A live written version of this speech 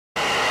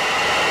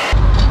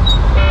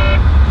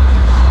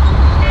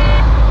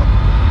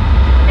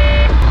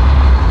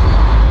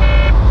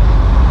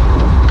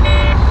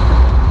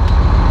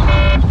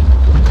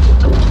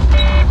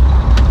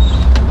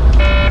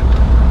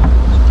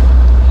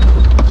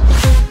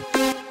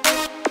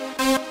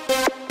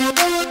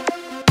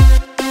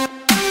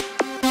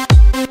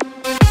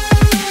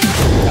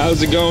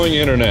going,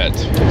 internet?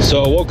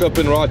 So I woke up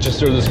in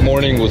Rochester this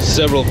morning with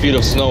several feet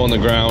of snow on the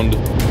ground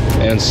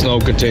and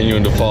snow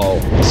continuing to fall.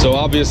 So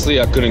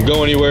obviously I couldn't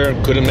go anywhere,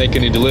 couldn't make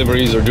any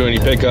deliveries or do any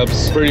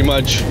pickups. Pretty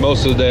much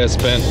most of the day I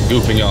spent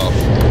goofing off.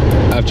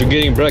 After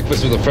getting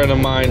breakfast with a friend of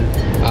mine,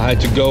 I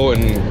had to go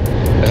and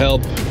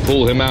help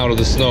pull him out of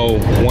the snow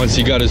once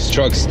he got his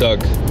truck stuck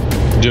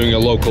doing a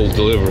local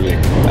delivery.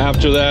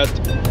 After that,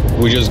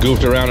 we just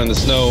goofed around in the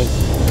snow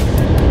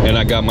and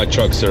I got my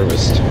truck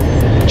serviced.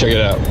 Check it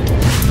out.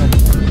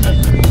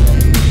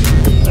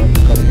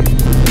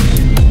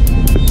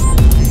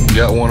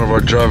 Got one of our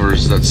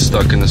drivers that's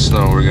stuck in the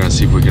snow. We're gonna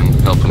see if we can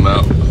help him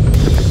out.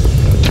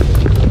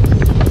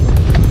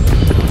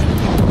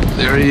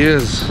 There he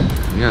is.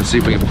 We're gonna see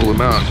if we can pull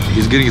him out.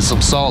 He's getting some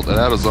salt at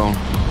AutoZone.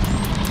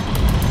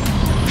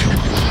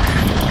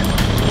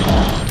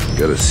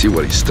 Gotta see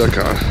what he's stuck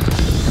on.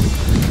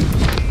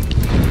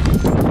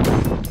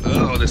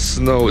 Oh, this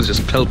snow is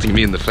just pelting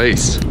me in the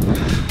face.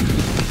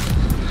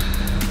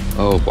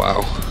 Oh,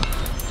 wow.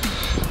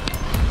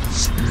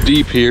 It's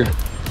deep here.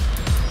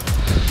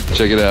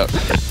 Check it out.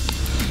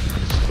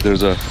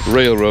 There's a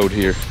railroad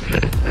here.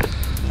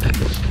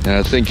 And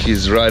I think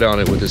he's right on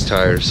it with his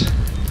tires.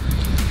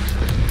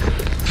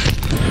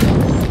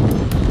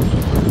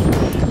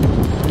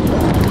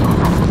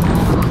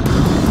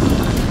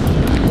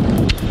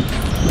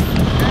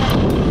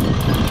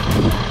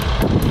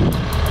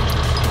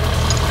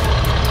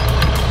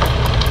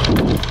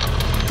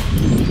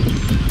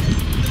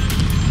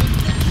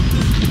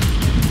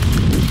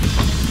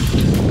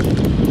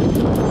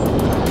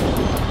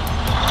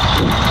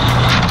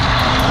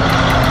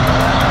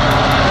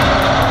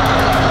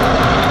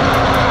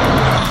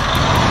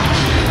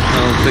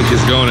 I don't think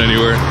he's going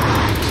anywhere.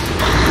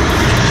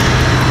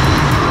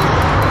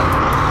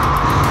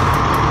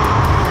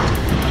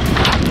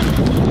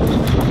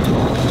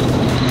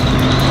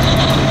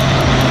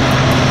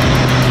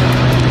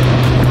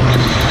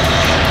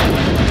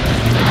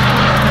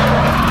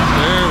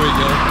 There we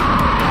go.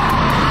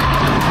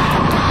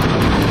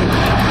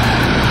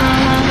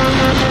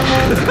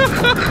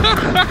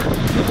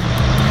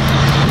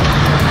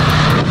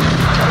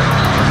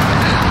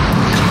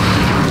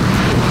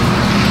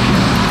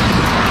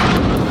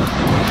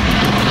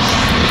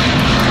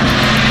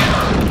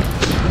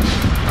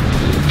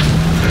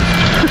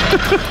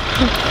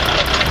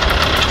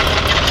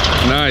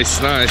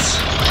 Nice, nice.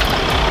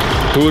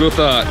 Who would have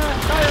thought?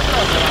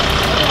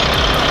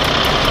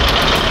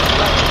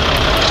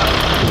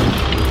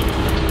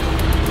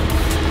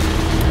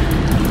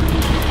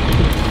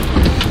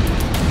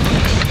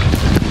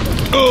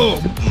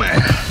 Oh,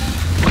 man.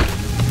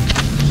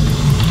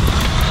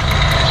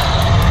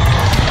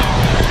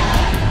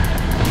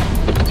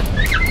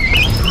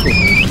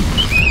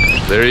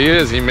 There he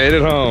is. He made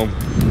it home.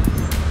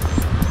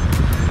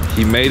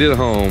 He made it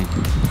home.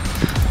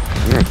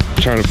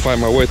 I'm trying to find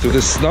my way through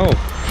this snow.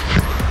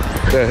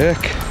 What the heck?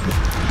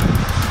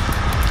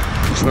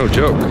 It's no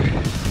joke.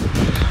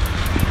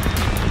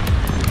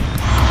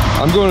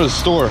 I'm going to the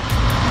store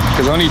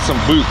because I need some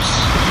boots.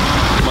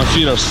 My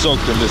feet are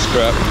soaked in this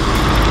crap.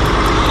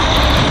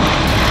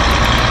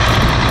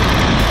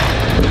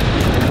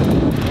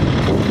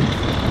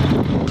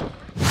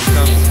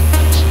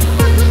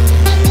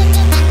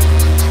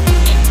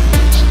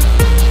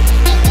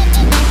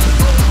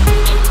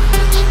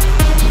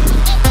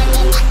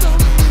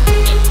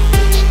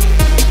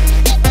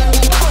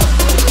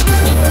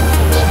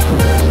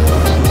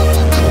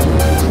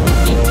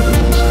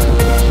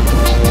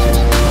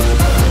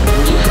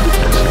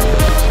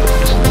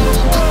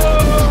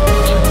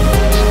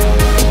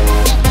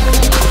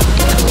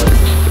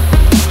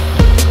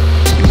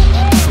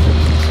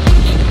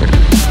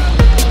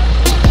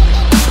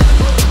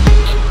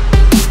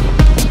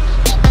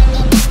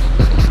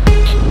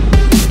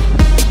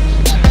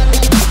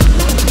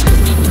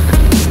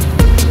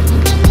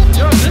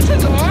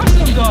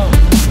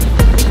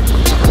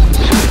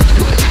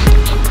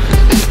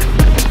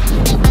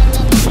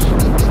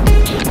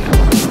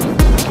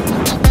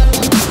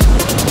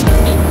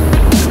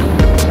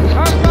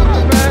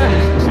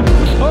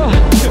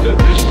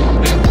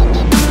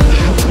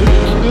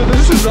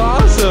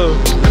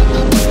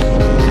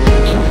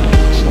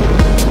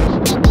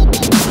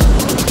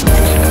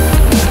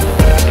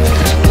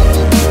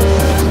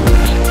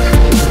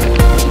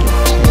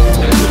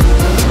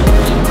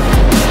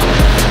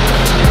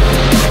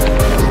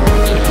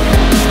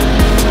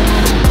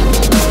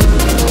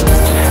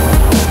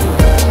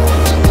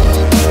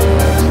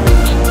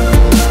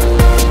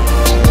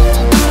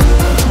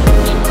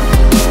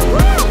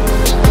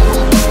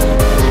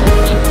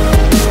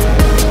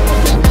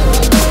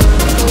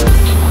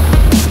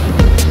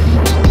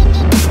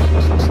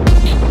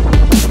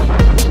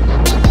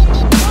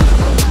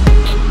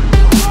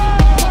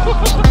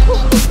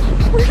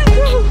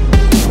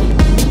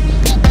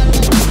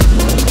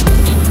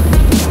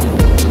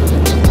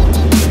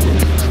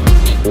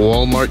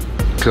 Walmart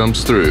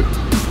comes through.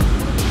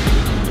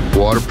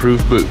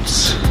 Waterproof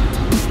boots.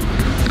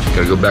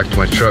 Gotta go back to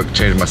my truck,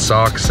 change my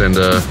socks, and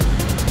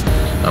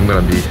I'm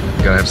gonna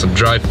have some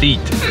dry feet.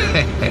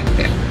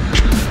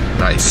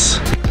 Nice.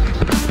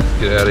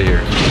 Get out of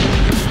here.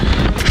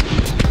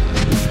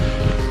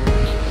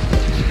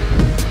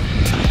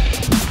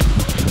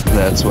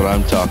 That's what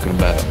I'm talking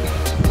about.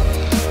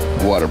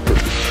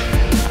 Waterproof.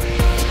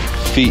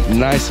 Feet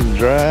nice and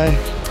dry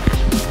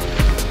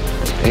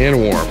and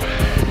warm.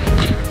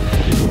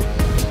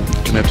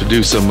 Gonna have to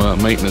do some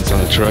maintenance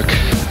on the truck,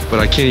 but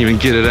I can't even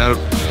get it out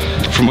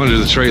from under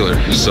the trailer,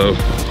 so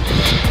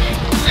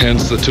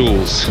hence the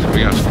tools. We're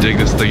gonna have to dig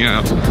this thing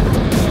out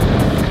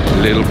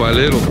little by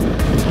little.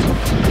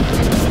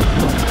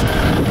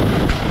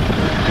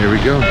 Here we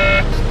go.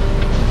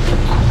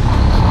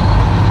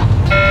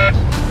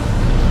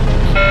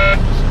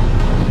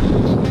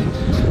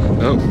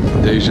 Oh,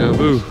 deja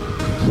vu.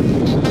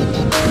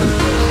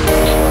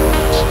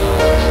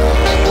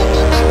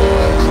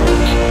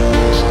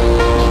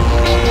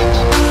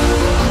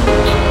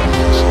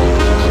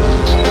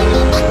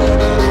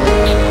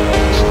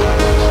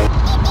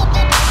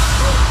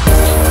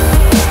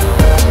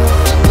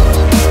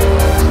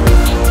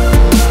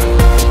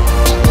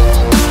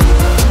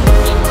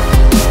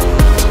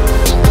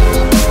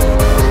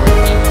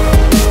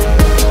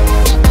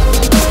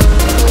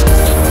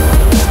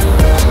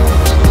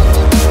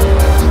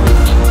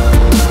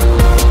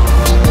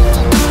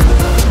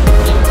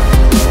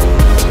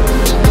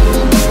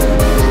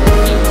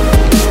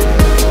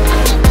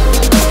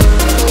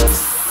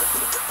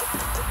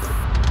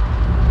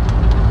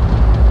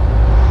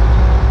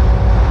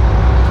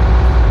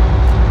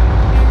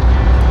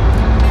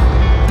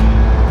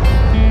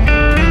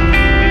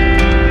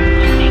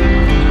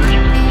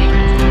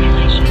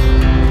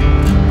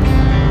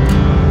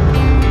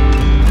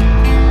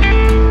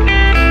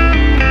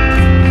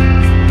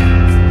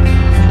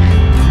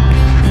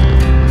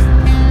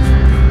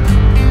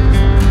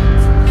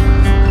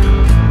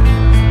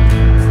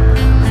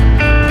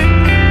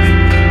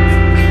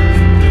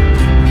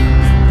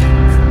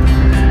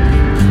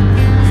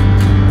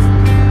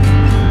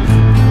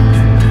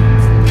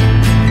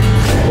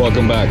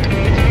 Welcome back.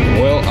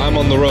 Well, I'm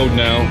on the road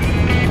now,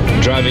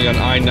 driving on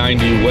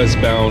I-90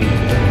 westbound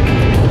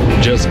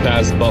just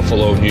past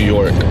Buffalo, New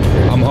York.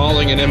 I'm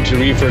hauling an empty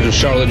reefer to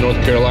Charlotte,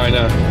 North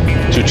Carolina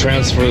to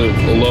transfer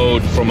the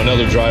load from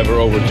another driver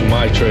over to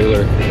my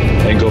trailer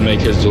and go make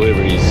his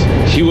deliveries.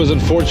 He was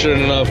unfortunate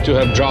enough to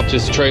have dropped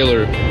his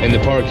trailer in the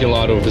parking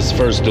lot of his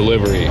first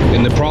delivery.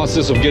 In the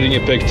process of getting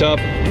it picked up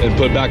and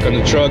put back on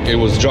the truck, it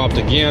was dropped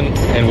again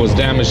and was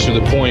damaged to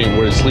the point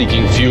where it's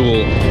leaking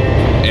fuel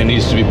and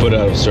needs to be put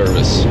out of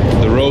service.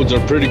 The roads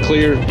are pretty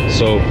clear,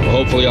 so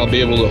hopefully I'll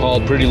be able to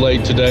haul pretty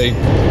late today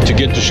to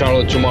get to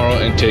Charlotte tomorrow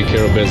and take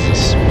care of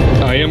business.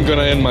 I am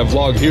gonna end my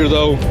vlog here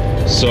though,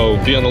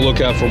 so be on the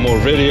lookout for more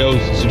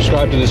videos.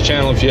 Subscribe to this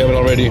channel if you haven't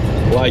already,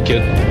 like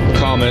it,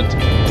 comment,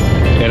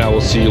 and I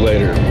will see you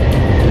later.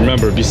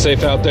 Remember, be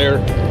safe out there.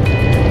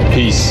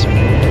 Peace.